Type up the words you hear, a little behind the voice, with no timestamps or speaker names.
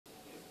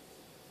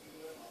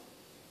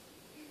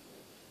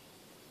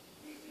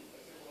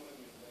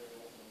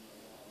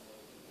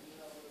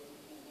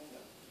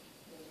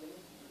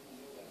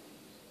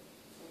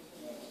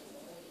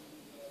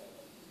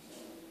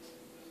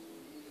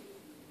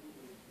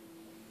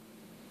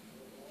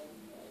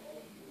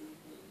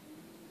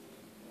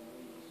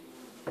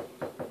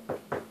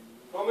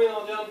in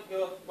Adrian,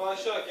 jag bara i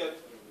köket.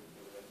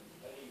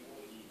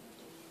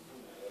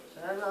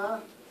 Tjena.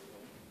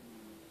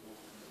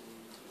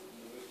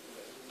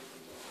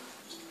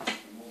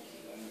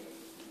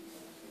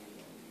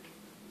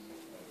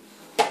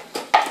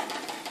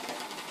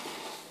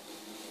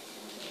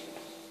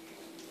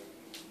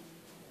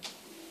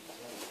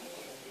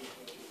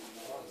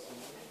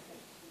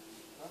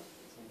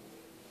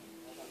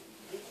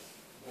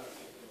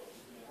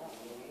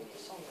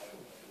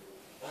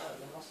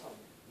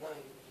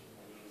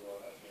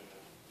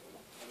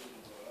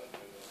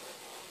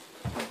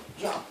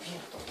 Ja,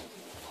 Peter.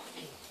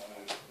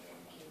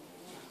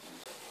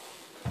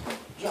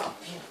 Ja,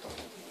 Peter.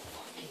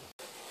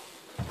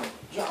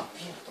 Ja,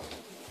 Peter.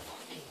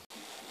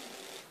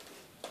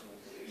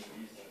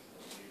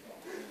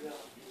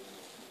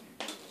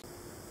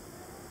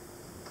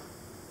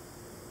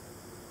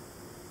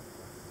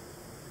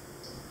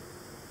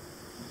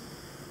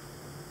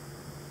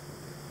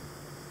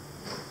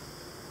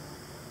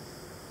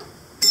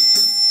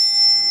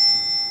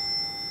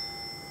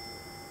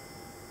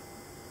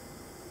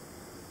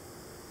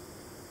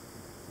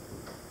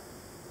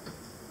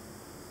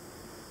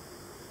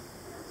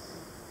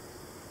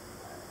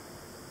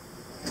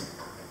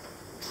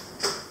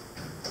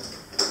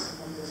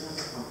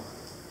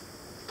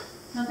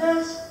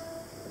 Наташ,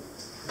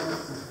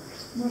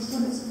 может,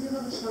 он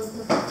забила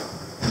что-то?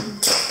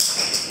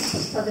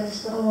 Потому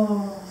что...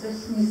 О,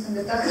 зачем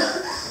мне так?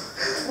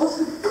 Вот,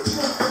 что?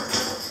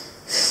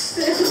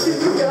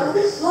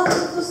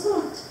 Ладно, просто...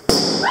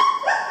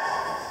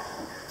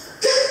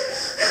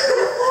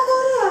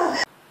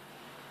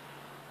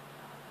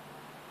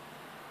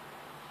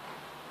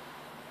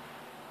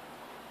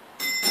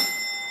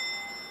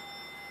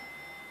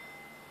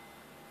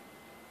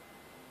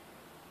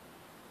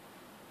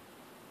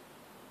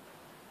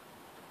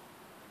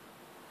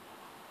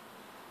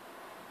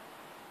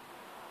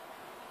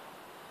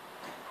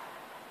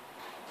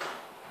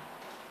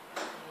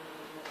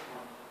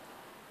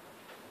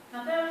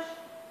 Наташ,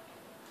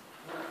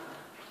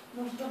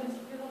 может, он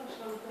забила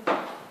что-то?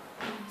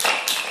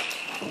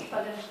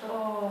 Потому что...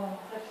 О,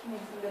 зачем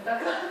мне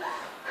так?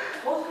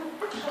 Вот,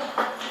 что?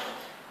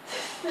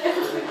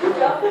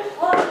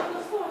 Ладно,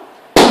 просто...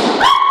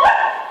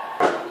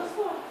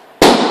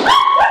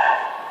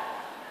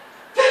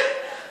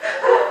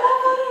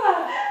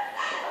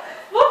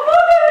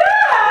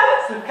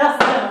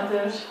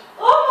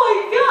 Oh my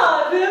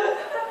god!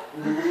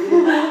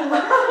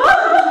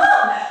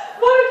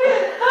 Vad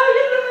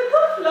gjorde du med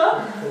tofflan?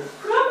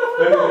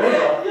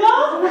 Ja!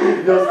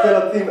 Jag har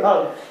spelat in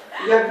allt.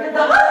 Jag vet inte.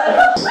 Vad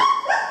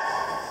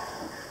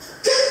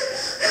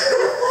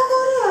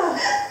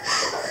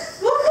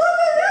var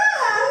det där?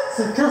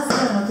 Så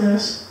kastar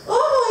Mattias.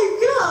 Oh my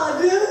god!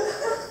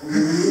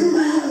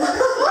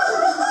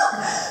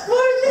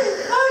 Vad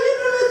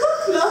gjorde du med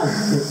tofflan?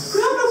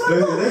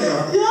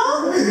 Ja!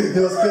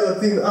 Jag har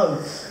spelat in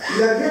allt.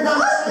 Jag vet inte.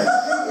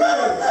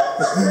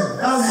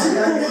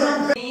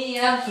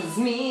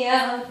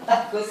 Zmija,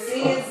 tako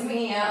si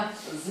zmija,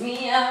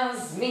 zmija,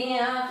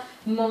 zmija,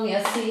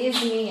 moja si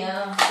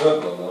zmija.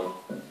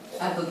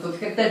 A to tu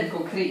tylko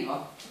krivo.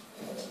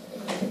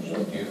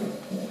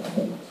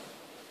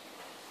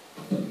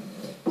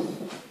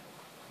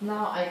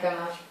 Now I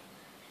gonna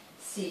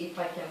see if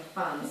I can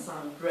find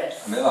some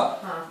dress. Mila,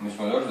 mi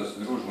smo došli da se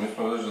družimo, mi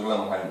smo došli da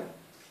gledamo hajmu.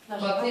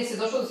 Pa ti si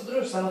došao da se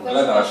družiš samo tebi.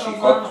 Gledaš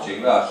i kotiće,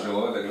 gledaš i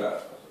ovdje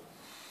gledaš.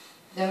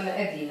 Ja men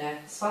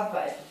Edine, svadba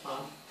je to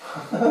fan.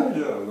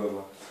 Ja,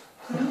 dobro.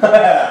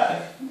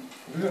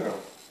 Vjerujem.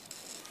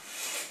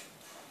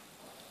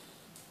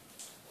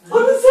 Har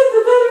du sett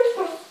det där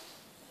uppe?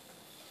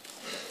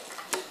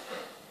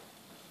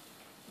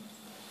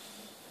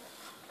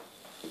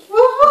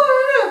 Vad var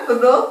det för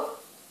något?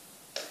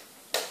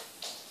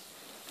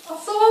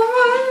 Alltså vad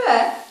var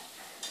det?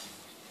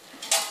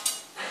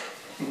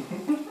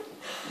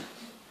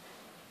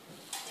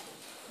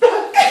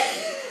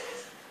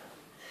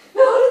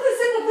 Men har du inte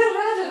sett att det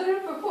röda där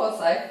uppe på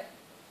sig?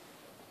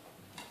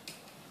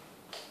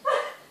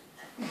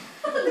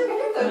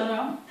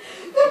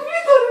 Den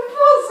flyttade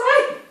på sig!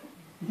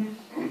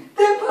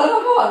 Det är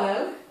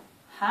paravanen.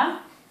 Ha?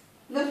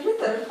 Den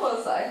flyttade på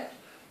sig.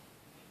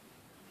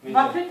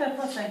 Vad flyttade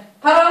på sig?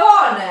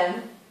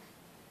 Paravanen!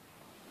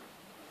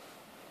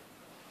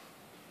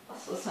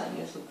 Alltså sen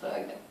är så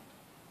tröga.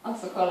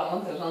 Alltså kolla man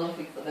inte hur han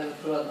fixade den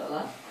med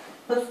trådarna.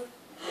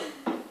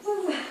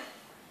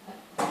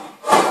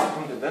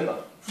 Inte denna.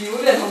 Jo,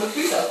 den har du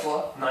flyttat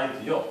på. Nej,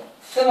 inte jag.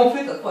 Den har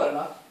flyttat på den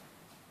då.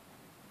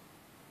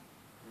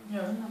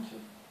 Jag vet inte.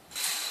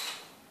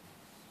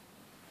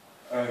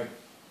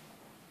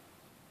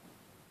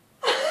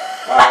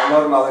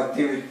 Paranormal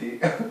Activity.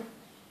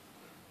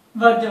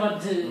 Vad det var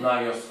du?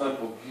 Nej, jag svär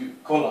på Gud.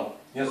 Kolla.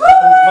 Jag svär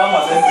på min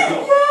mamma, det är inte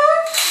jag.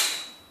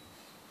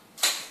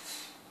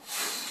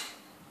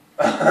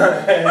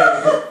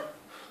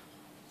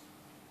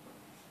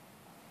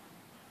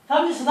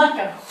 Han blir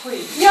snackar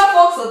skit. Jag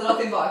får också dra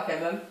tillbaka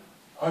den.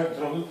 Oj,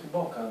 dra du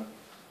tillbaka den?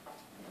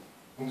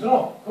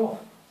 Dra, gå.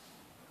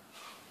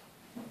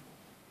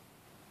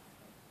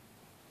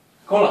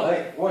 Kolla,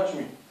 hej, watch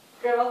me.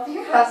 Girl, do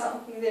you have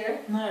something there?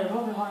 Nej,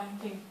 Robin har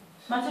ingenting.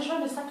 Mattias, vad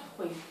är det snacka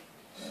skit?